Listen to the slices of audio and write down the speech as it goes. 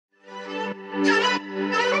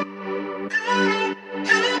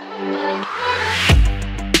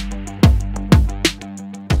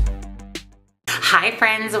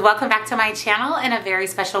friends, welcome back to my channel and a very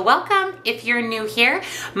special welcome if you're new here.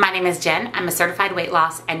 My name is Jen. I'm a certified weight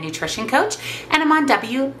loss and nutrition coach and I'm on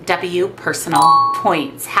WW Personal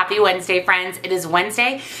Points. Happy Wednesday, friends. It is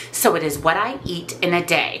Wednesday, so it is what I eat in a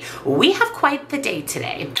day. We have quite the day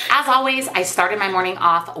today. As always, I started my morning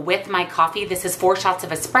off with my coffee. This is 4 shots of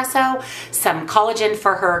espresso, some collagen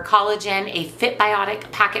for her collagen, a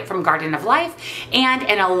Fitbiotic packet from Garden of Life, and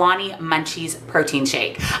an Alani Munchies protein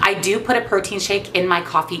shake. I do put a protein shake in my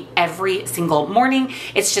coffee every single morning.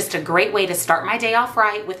 It's just a great way to start my day off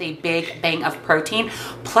right with a big bang of protein.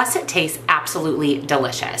 Plus it tastes absolutely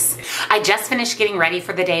delicious. I just finished getting ready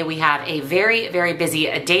for the day. We have a very, very busy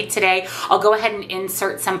day today. I'll go ahead and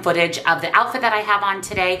insert some footage of the outfit that I have on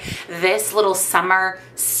today. This little summer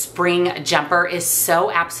spring jumper is so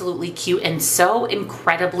absolutely cute and so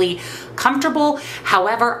incredibly comfortable.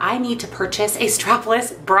 However, I need to purchase a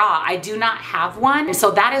strapless bra. I do not have one. So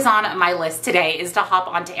that is on my list today, is to hop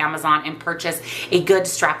onto Amazon and purchase a good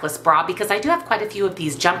strapless bra, because I do have quite a few of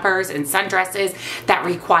these jumpers and sundresses that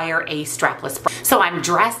require a strapless bra. So I'm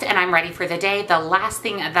dressed and I'm ready for the day. The last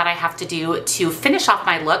thing that I have to do to finish off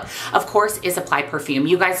my look, of course, is apply perfume.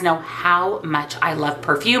 You guys know how much I love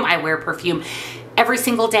perfume. I wear perfume every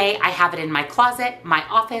single day. I have it in my closet, my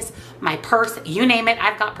office, my purse, you name it.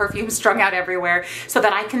 I've got perfume strung out everywhere so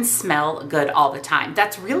that I can smell good all the time.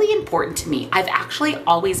 That's really important to me. I've actually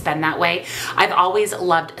always been that way. I've always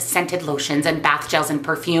loved scented lotions and bath gels and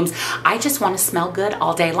perfumes. I just want to smell good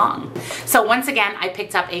all day long. So once again, I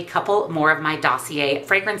picked up a couple more of my Dossier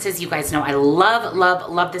fragrances. You guys know I love,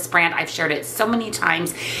 love, love this brand. I've shared it so many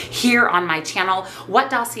times here on my channel. What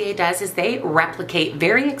Dossier does is they replicate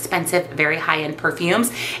very expensive, very high-end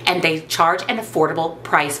perfumes, and they charge an affordable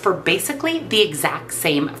price for basically the exact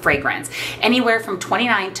same fragrance. Anywhere from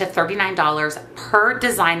 $29 to $39 per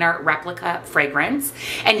designer replica fragrance.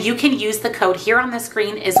 And you can use the code here on the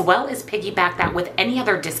screen as well as piggyback that with any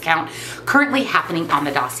other discount currently happening on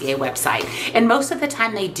the Dossier website. And most of the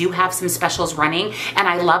time they do have some specials running, and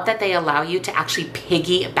I love that they allow you to actually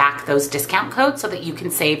piggyback those discount codes so that you can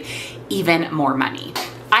save even more money.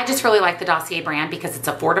 I just really like the Dossier brand because it's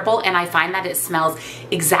affordable, and I find that it smells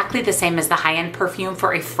exactly the same as the high-end perfume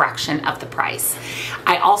for a fraction of the price.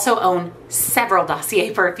 I also own several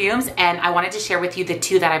Dossier perfumes, and I wanted to share with you the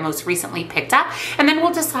 2 that I most recently picked up, and then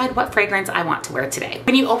we'll decide what fragrance I want to wear today.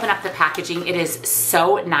 When you open up the packaging, it is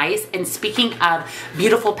so nice. And speaking of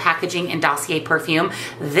beautiful packaging in Dossier perfume,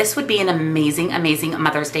 this would be an amazing, amazing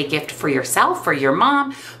Mother's Day gift for yourself, for your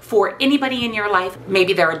mom, for anybody in your life.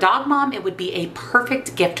 Maybe they're a dog mom. It would be a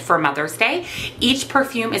perfect gift for Mother's Day. Each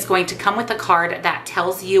perfume is going to come with a card that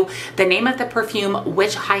tells you the name of the perfume,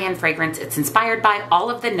 which high-end fragrance it's inspired by, all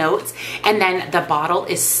of the notes, and then the bottle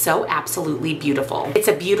is so absolutely beautiful. It's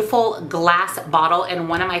a beautiful glass bottle, and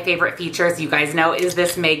one of my favorite features, you guys know, is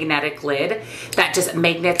this magnetic lid that just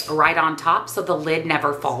magnets right on top so the lid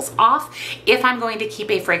never falls off. If I'm going to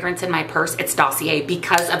keep a fragrance in my purse, it's Dossier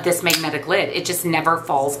because of this magnetic lid. It just never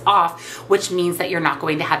falls off, which means that you're not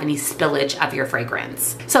going to have any spillage of your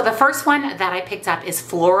fragrance. So the first one that I picked up is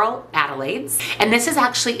Floral Adelaides, and this is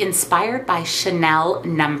actually inspired by Chanel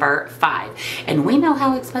No. 5. And we know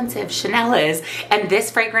how expensive Chanel is, and this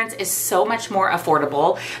fragrance is so much more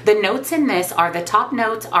affordable. The notes in this are, the top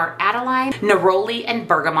notes are Adeline, Neroli, and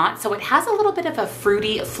Bergamot, so it has a little bit of a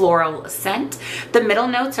fruity floral scent. The middle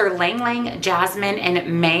notes are Lang Lang, Jasmine,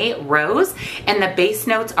 and May Rose, and the base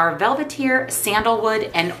notes are Velveteer,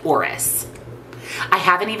 Sandalwood, and Orris. I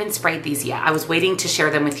haven't even sprayed these yet. I was waiting to share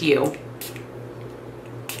them with you.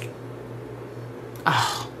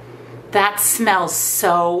 Oh, that smells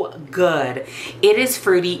so good. It is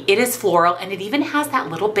fruity, it is floral, and it even has that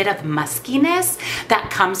little bit of muskiness that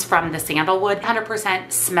comes from the sandalwood.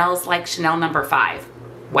 100% smells like Chanel No. 5.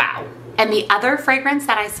 Wow. And the other fragrance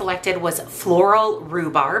that I selected was Floral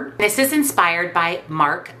Rhubarb. This is inspired by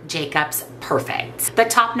Marc Jacobs Perfect. The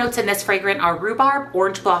top notes in this fragrance are rhubarb,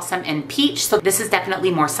 orange blossom, and peach. So this is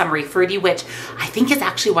definitely more summery fruity, which I think is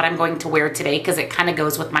actually what I'm going to wear today because it kind of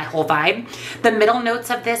goes with my whole vibe. The middle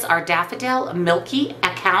notes of this are daffodil, milky,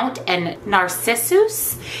 account, and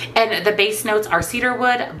narcissus. And the base notes are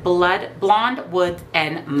cedarwood, blonde wood,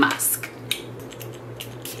 and musk.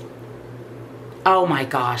 Oh my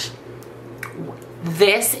gosh.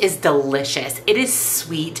 This is delicious. It is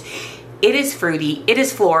sweet. It is fruity. It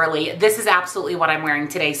is florally. This is absolutely what I'm wearing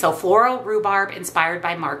today. So Floral Rhubarb, inspired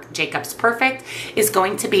by Marc Jacobs Perfect, is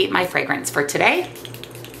going to be my fragrance for today.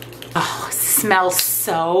 Oh, smell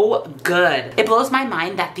so good. It blows my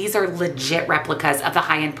mind that these are legit replicas of the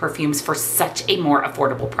high-end perfumes for such a more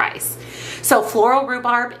affordable price. So Floral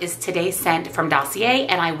Rhubarb is today's scent from Dossier,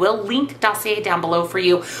 and I will link Dossier down below for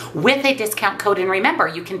you with a discount code. And remember,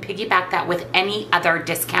 you can piggyback that with any other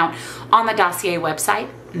discount on the Dossier website.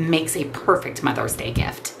 Makes a perfect Mother's Day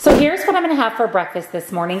gift. So here's what I'm gonna have for breakfast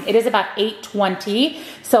this morning. It is about 8:20,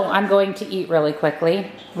 so I'm going to eat really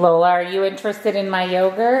quickly. Lola, are you interested in my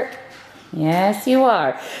yogurt? Yes, you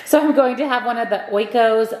are. So I'm going to have one of the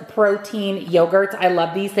Oikos protein yogurts. I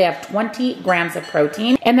love these. They have 20 grams of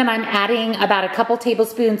protein. And then I'm adding about a couple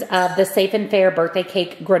tablespoons of the Safe and Fair birthday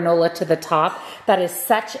cake granola to the top. That is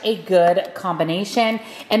such a good combination.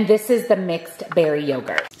 And this is the mixed berry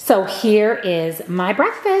yogurt. So here is my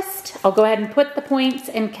breakfast. I'll go ahead and put the points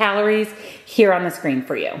and calories here on the screen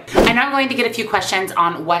for you. I know I'm going to get a few questions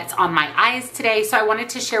on what's on my eyes today, so I wanted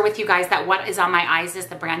to share with you guys that what is on my eyes is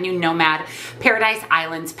the brand new Nomad Paradise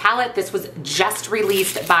Islands palette. This was just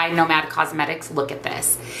released by Nomad Cosmetics. Look at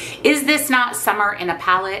this. Is this not summer in a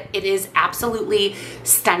palette? It is absolutely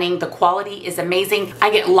stunning. The quality is amazing. I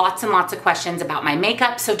get lots and lots of questions about my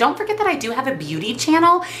makeup, so don't forget that I do have a beauty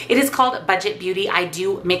channel. It is called Budget Beauty. I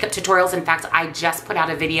do makeup tutorials. In fact, I just put out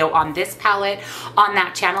a video on this palette on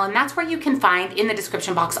that channel, and that's where you can find in the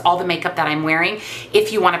description box all the makeup that I'm wearing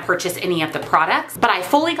if you want to purchase any of the products. But I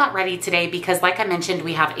fully got ready today because, like I mentioned,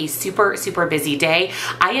 we have a super busy day.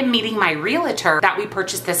 I am meeting my realtor that we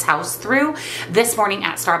purchased this house through this morning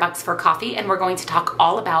at Starbucks for coffee, and we're going to talk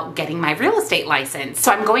all about getting my real estate license.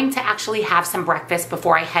 So I'm going to actually have some breakfast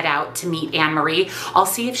before I head out to meet Anne-Marie. I'll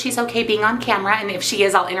see if she's okay being on camera, and if she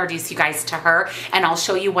is, I'll introduce you guys to her and I'll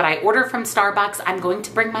show you what I order from Starbucks. I'm going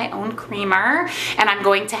to bring my own creamer, and I'm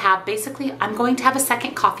going to have a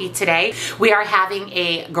second coffee today. We are having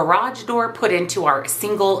a garage door put into our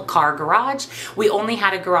single car garage. We only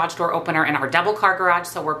had a garage door opener in our double car garage,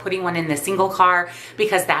 so we're putting one in the single car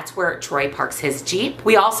because that's where Troy parks his Jeep.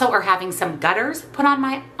 We also are having some gutters put on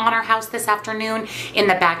our house this afternoon in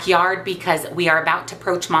the backyard because we are about to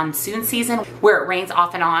approach monsoon season where it rains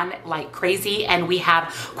off and on like crazy, and we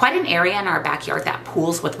have quite an area in our backyard that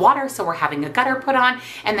pools with water, so we're having a gutter put on.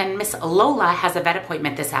 And then Miss Lola has a vet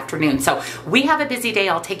appointment this afternoon, so we have a busy day.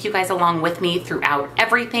 I'll take you guys along with me throughout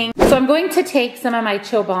everything. So I'm going to take some of my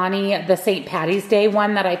Chobani, the St. Patty's Day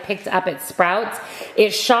one that I picked up at Sprouts.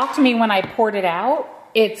 It shocked me when I poured it out.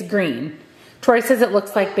 It's green. Troy says it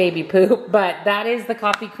looks like baby poop, but that is the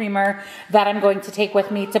coffee creamer that I'm going to take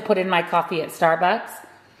with me to put in my coffee at Starbucks.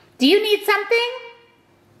 Do you need something?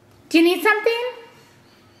 Do you need something?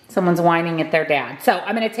 Someone's whining at their dad. So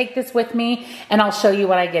I'm gonna take this with me and I'll show you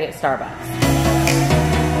what I get at Starbucks.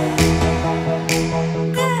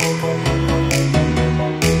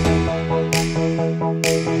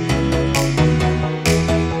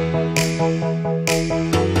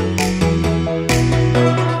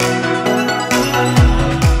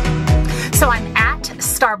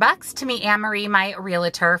 Starbucks to meet Anne-Marie, my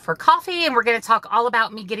realtor, for coffee, and we're going to talk all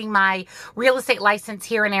about me getting my real estate license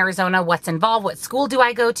here in Arizona, what's involved, what school do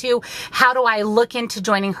I go to, how do I look into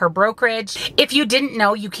joining her brokerage. If you didn't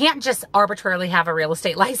know, you can't just arbitrarily have a real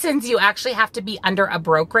estate license. You actually have to be under a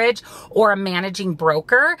brokerage or a managing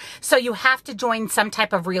broker, so you have to join some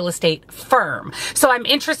type of real estate firm. So I'm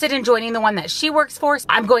interested in joining the one that she works for.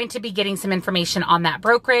 I'm going to be getting some information on that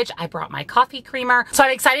brokerage. I brought my coffee creamer, so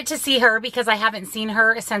I'm excited to see her because I haven't seen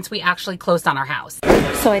her since we actually closed on our house.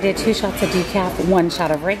 So I did 2 shots of decaf, 1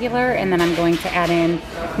 shot of regular, and then I'm going to add in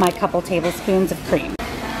my couple tablespoons of cream.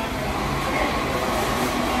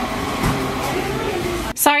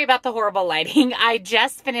 Sorry about the horrible lighting. I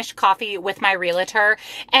just finished coffee with my realtor,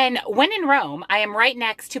 and when in Rome, I am right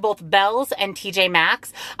next to both Bell's and TJ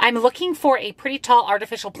Maxx. I'm looking for a pretty tall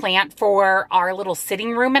artificial plant for our little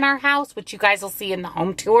sitting room in our house, which you guys will see in the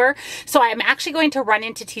home tour. So I'm actually going to run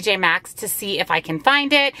into TJ Maxx to see if I can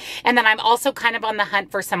find it. And then I'm also kind of on the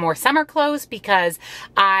hunt for some more summer clothes because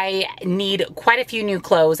I need quite a few new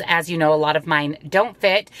clothes. As you know, a lot of mine don't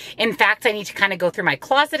fit. In fact, I need to kind of go through my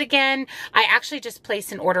closet again. I actually just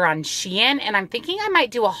placed an order on Shein, and I'm thinking I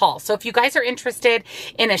might do a haul. So if you guys are interested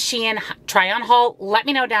in a Shein try-on haul, let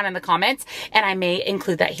me know down in the comments, and I may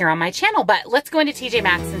include that here on my channel. But let's go into TJ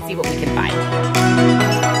Maxx and see what we can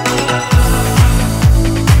find.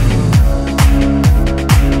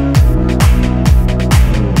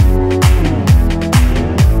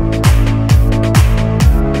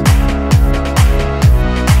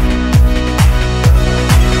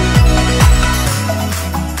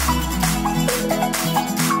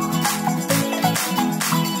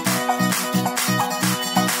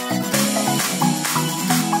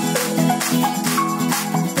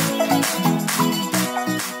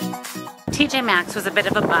 TJ plants was a bit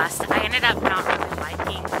of a bust. I ended up not really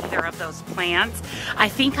liking either of those plants. I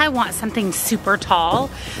think I want something super tall.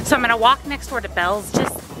 So I'm gonna walk next door to Bell's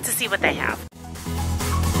just to see what they have.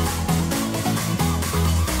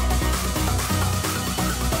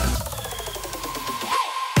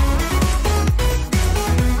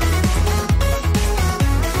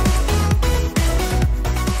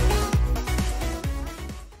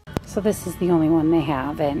 So this is the only one they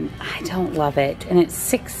have, and I don't love it. And it's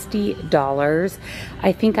 $60.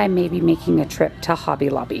 I think I may be making a trip to Hobby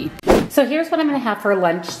Lobby. So here's what I'm gonna have for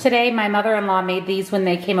lunch today. My mother-in-law made these when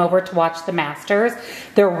they came over to watch the Masters.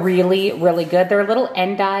 They're really, really good. They're little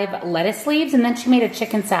endive lettuce leaves, and then she made a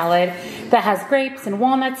chicken salad that has grapes and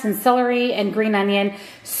walnuts and celery and green onion.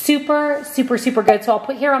 Super, super, super good. So I'll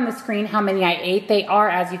put here on the screen how many I ate. They are,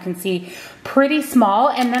 as you can see, pretty small.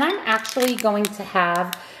 And then I'm actually going to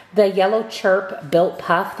have the Yellow Chirp Built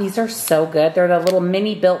Puff. These are so good. They're the little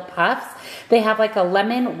mini built puffs. They have like a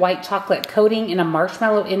lemon white chocolate coating and a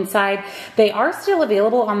marshmallow inside. They are still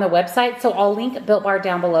available on the website, so I'll link Built Bar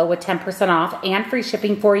down below with 10% off and free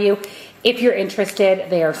shipping for you if you're interested.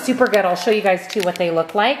 They are super good. I'll show you guys too what they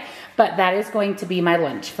look like, but that is going to be my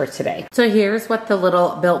lunch for today. So here's what the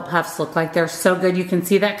little Built Puffs look like. They're so good. You can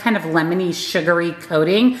see that kind of lemony, sugary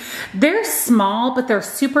coating. They're small, but they're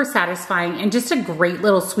super satisfying and just a great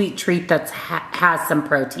little sweet treat that has some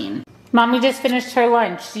protein. Mommy just finished her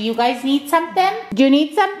lunch. Do you guys need something? Do you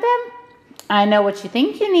need something? I know what you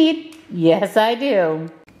think you need. Yes, I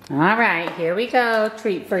do. All right, here we go.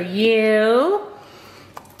 Treat for you.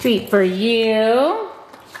 Treat for you.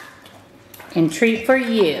 And treat for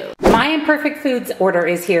you. My Imperfect Foods order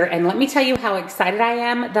is here, and let me tell you how excited I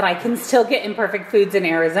am that I can still get Imperfect Foods in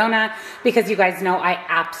Arizona, because you guys know I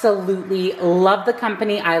absolutely love the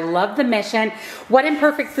company. I love the mission. What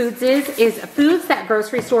Imperfect Foods is foods that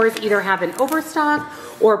grocery stores either have in overstock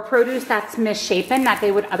or produce that's misshapen that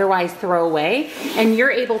they would otherwise throw away, and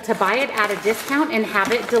you're able to buy it at a discount and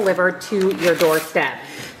have it delivered to your doorstep.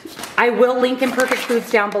 I will link Imperfect Foods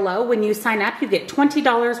down below. When you sign up, you get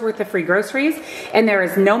 $20 worth of free groceries, and there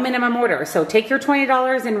is no minimum order. So take your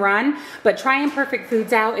 $20 and run, but try Imperfect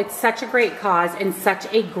Foods out. It's such a great cause and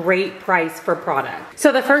such a great price for product.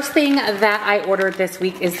 So the first thing that I ordered this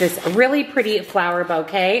week is this really pretty flower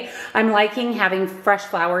bouquet. I'm liking having fresh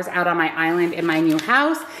flowers out on my island in my new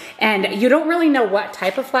house, and you don't really know what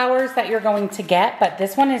type of flowers that you're going to get, but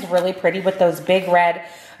this one is really pretty with those big red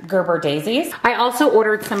Gerber daisies. I also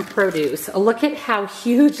ordered some produce. Look at how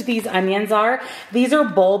huge these onions are. These are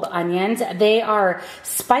bulb onions. They are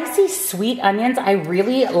spicy sweet onions. I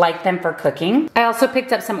really like them for cooking. I also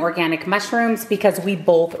picked up some organic mushrooms because we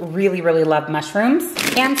both really, really love mushrooms.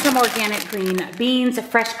 And some organic green beans.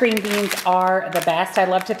 Fresh green beans are the best. I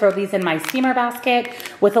love to throw these in my steamer basket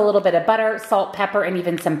with a little bit of butter, salt, pepper, and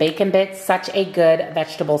even some bacon bits. Such a good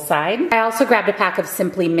vegetable side. I also grabbed a pack of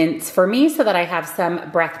Simply Mints for me so that I have some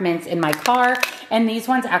breath mints in my car, and these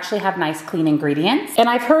ones actually have nice clean ingredients. And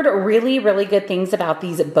I've heard really, really good things about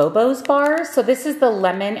these Bobo's bars. So this is the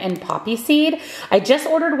lemon and poppy seed. I just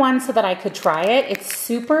ordered one so that I could try it. It's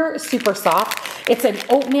super, super soft. It's an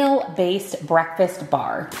oatmeal based breakfast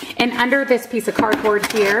bar. And under this piece of cardboard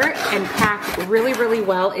here and packed really, really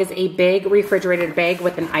well is a big refrigerated bag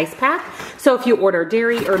with an ice pack. So if you order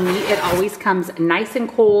dairy or meat, it always comes nice and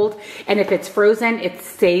cold. And if it's frozen, it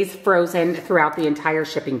stays frozen throughout the entire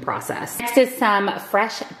shipping process. Next is some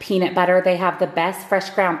fresh peanut butter. They have the best fresh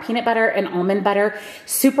ground peanut butter and almond butter.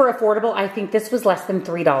 Super affordable. I think this was less than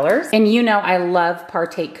 $3. And you know I love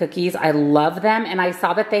Partake cookies. I love them. And I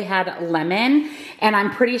saw that they had lemon, and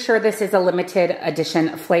I'm pretty sure this is a limited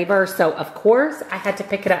edition flavor. So of course I had to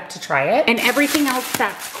pick it up to try it. And everything else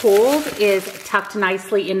that's cold is tucked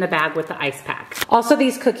nicely in the bag with the ice pack. Also,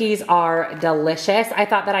 these cookies are delicious. I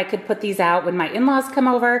thought that I could put these out when my in-laws come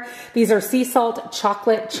over. These are sea salt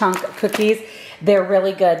chocolate chunk cookies. They're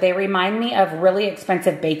really good. They remind me of really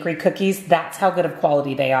expensive bakery cookies. That's how good of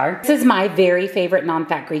quality they are. This is my very favorite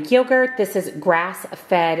non-fat Greek yogurt. This is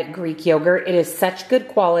grass-fed Greek yogurt. It is such good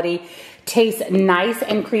quality. Tastes nice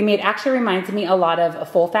and creamy. It actually reminds me a lot of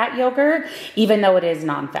full-fat yogurt, even though it is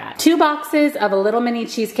non-fat. 2 boxes of a little mini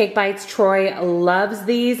cheesecake bites. Troy loves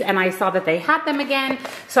these, and I saw that they had them again,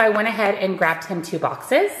 so I went ahead and grabbed him 2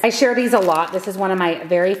 boxes. I share these a lot. This is one of my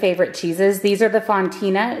very favorite cheeses. These are the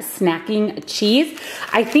Fontina snacking cheese.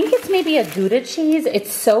 I think it's maybe a Gouda cheese.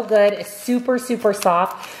 It's so good. It's super, super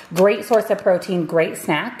soft. Great source of protein, great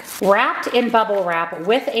snack. Wrapped in bubble wrap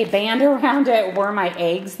with a band around it were my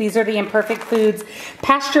eggs. These are the Imperfect Foods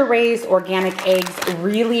pasture-raised organic eggs.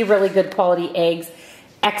 Really, really good quality eggs.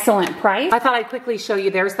 excellent price. I thought I'd quickly show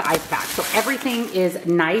you, there's the ice pack. So everything is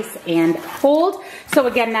nice and cold. So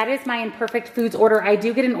again, that is my Imperfect Foods order. I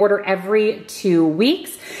do get an order every 2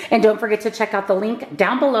 weeks. And don't forget to check out the link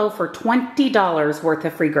down below for $20 worth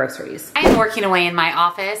of free groceries. I am working away in my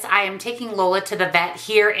office. I am taking Lola to the vet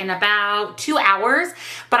here in about 2 hours,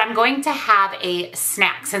 but I'm going to have a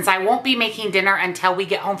snack since I won't be making dinner until we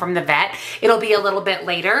get home from the vet. It'll be a little bit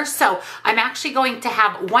later. So I'm actually going to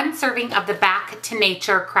have 1 serving of the Back to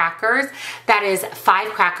Nature crackers. That is 5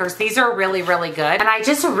 crackers. These are really, really good. And I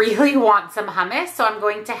just really want some hummus. So I'm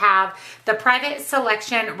going to have the Private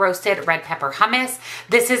Selection Roasted Red Pepper Hummus.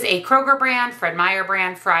 This is a Kroger brand, Fred Meyer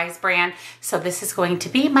brand, Fry's brand. So this is going to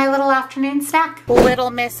be my little afternoon snack.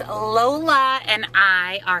 Little Miss Lola and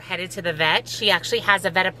I are headed to the vet. She actually has a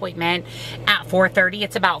vet appointment at 4:30.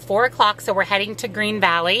 It's about 4 o'clock, so we're heading to Green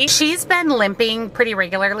Valley. She's been limping pretty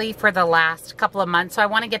regularly for the last couple of months, so I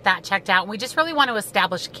want to get that checked out. We just really want to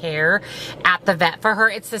establish care at the vet for her.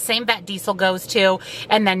 It's the same vet Diesel goes to,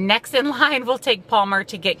 and then next in line we'll take Palmer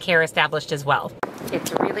to get care established as well.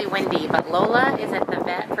 It's really windy, but Lola is at the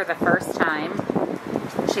vet for the first time.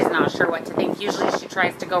 She's not sure what to think. Usually she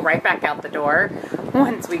tries to go right back out the door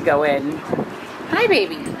once we go in. Hi,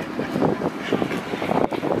 baby.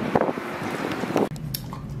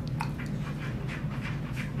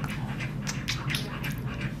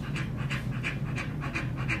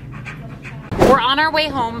 We're on our way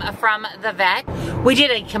home from the vet. We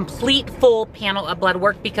did a complete full panel of blood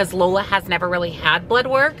work because Lola has never really had blood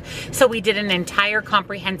work. So we did an entire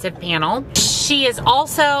comprehensive panel. She is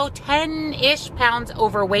also 10-ish pounds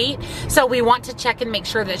overweight. So we want to check and make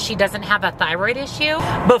sure that she doesn't have a thyroid issue.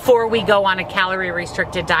 Before we go on a calorie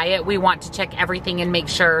restricted diet, we want to check everything and make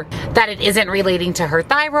sure that it isn't relating to her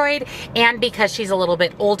thyroid. And because she's a little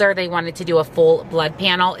bit older, they wanted to do a full blood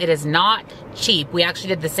panel. It is not cheap. We actually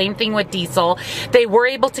did the same thing with Diesel. They were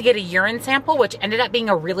able to get a urine sample, which ended up being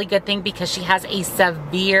a really good thing because she has a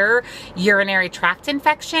severe urinary tract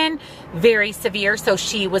infection, very severe. So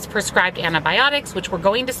she was prescribed antibiotics, which we're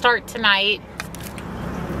going to start tonight.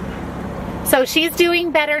 So she's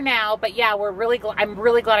doing better now, but yeah, I'm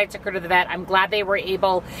really glad I took her to the vet. I'm glad they were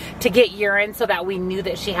able to get urine so that we knew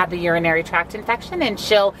that she had the urinary tract infection, and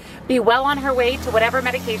she'll be well on her way to whatever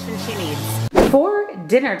medication she needs. For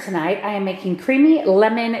dinner tonight, I am making creamy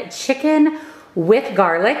lemon chicken with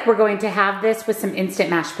garlic. We're going to have this with some instant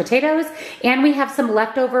mashed potatoes, and we have some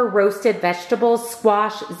leftover roasted vegetables,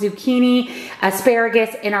 squash, zucchini,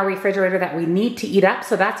 asparagus in our refrigerator that we need to eat up.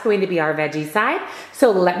 So that's going to be our veggie side.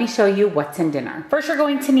 So let me show you what's in dinner. First, you're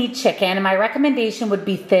going to need chicken, and my recommendation would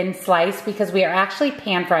be thin slice because we are actually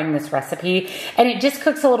pan frying this recipe, and it just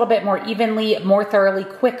cooks a little bit more evenly, more thoroughly,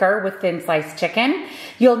 quicker with thin sliced chicken.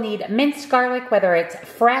 You'll need minced garlic, whether it's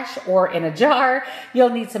fresh or in a jar.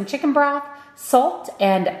 You'll need some chicken broth, salt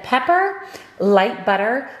and pepper, light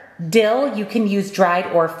butter, dill, you can use dried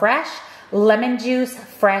or fresh, lemon juice,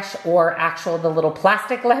 fresh or actual, the little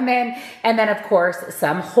plastic lemon, and then of course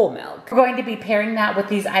some whole milk. We're going to be pairing that with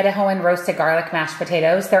these Idahoan roasted garlic mashed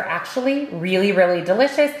potatoes. They're actually really, really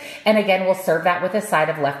delicious, and again, we'll serve that with a side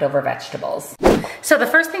of leftover vegetables. So the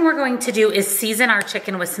first thing we're going to do is season our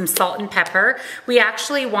chicken with some salt and pepper. We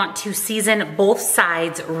actually want to season both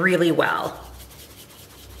sides really well.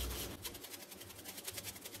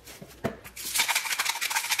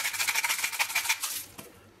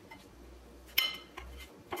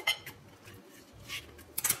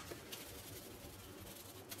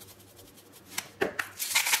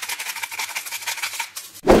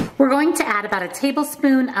 We're going to add about a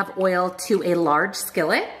tablespoon of oil to a large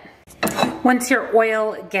skillet. Once your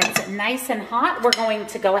oil gets nice and hot, we're going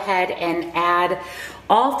to go ahead and add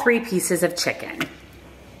all 3 pieces of chicken.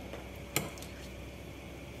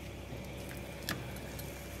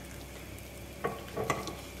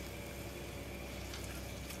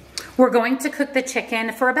 We're going to cook the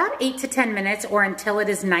chicken for about 8 to 10 minutes or until it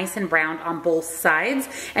is nice and browned on both sides.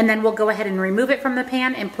 And then we'll go ahead and remove it from the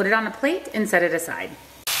pan and put it on a plate and set it aside.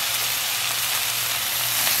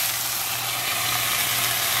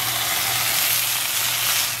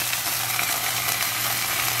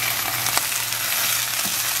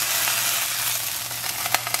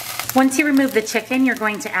 Once you remove the chicken, you're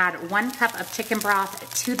going to add 1 cup of chicken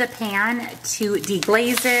broth to the pan to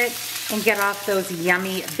deglaze it and get off those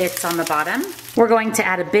yummy bits on the bottom. We're going to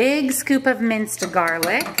add a big scoop of minced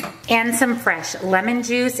garlic and some fresh lemon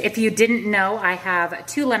juice. If you didn't know, I have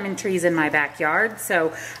 2 lemon trees in my backyard,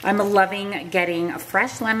 so I'm loving getting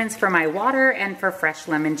fresh lemons for my water and for fresh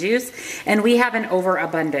lemon juice, and we have an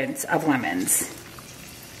overabundance of lemons.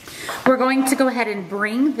 We're going to go ahead and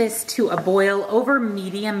bring this to a boil over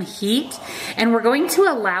medium heat, and we're going to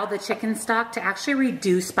allow the chicken stock to actually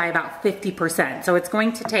reduce by about 50%. So it's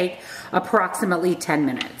going to take approximately 10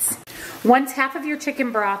 minutes. Once half of your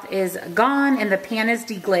chicken broth is gone and the pan is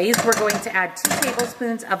deglazed, we're going to add 2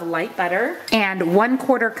 tablespoons of light butter and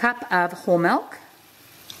 1/4 cup of whole milk.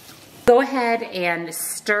 Go ahead and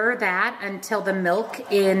stir that until the milk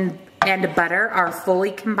and butter are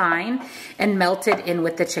fully combined and melted in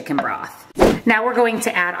with the chicken broth. Now we're going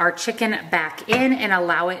to add our chicken back in and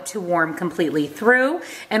allow it to warm completely through.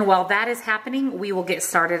 And while that is happening, we will get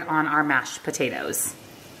started on our mashed potatoes.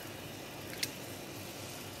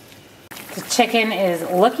 The chicken is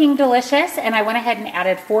looking delicious, and I went ahead and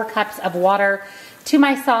added 4 cups of water to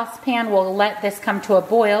my saucepan. We'll let this come to a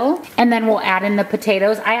boil, and then we'll add in the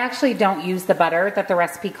potatoes. I actually don't use the butter that the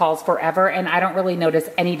recipe calls for ever, and I don't really notice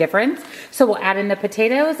any difference. So we'll add in the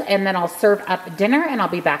potatoes, and then I'll serve up dinner, and I'll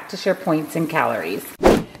be back to share points and calories.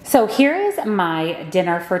 So here is my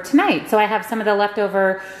dinner for tonight. So I have some of the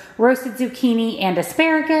leftover roasted zucchini and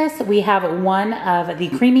asparagus. We have one of the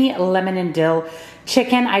creamy lemon and dill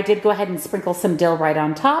chicken. I did go ahead and sprinkle some dill right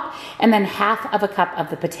on top, and then 1/2 cup of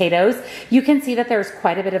the potatoes. You can see that there's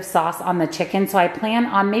quite a bit of sauce on the chicken, so I plan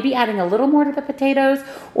on maybe adding a little more to the potatoes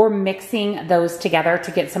or mixing those together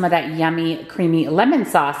to get some of that yummy creamy lemon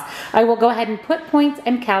sauce. I will go ahead and put points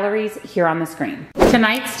and calories here on the screen.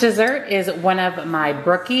 Tonight's dessert is one of my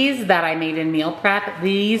brookies that I made in meal prep.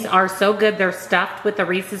 These are so good. They're stuffed with the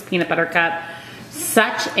Reese's peanut butter cup.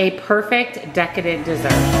 Such a perfect decadent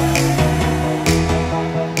dessert.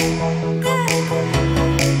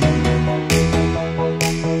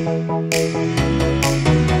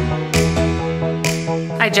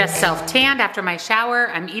 I just self-tanned after my shower.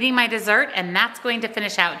 I'm eating my dessert, and that's going to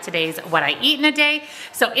finish out today's What I Eat in a Day.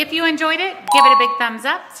 So if you enjoyed it, give it a big thumbs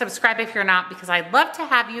up. Subscribe if you're not, because I'd love to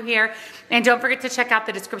have you here. And don't forget to check out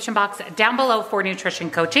the description box down below for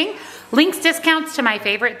nutrition coaching, links, discounts to my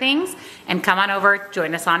favorite things, and come on over,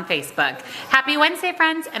 join us on Facebook. Happy Wednesday,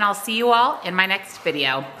 friends, and I'll see you all in my next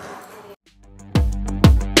video.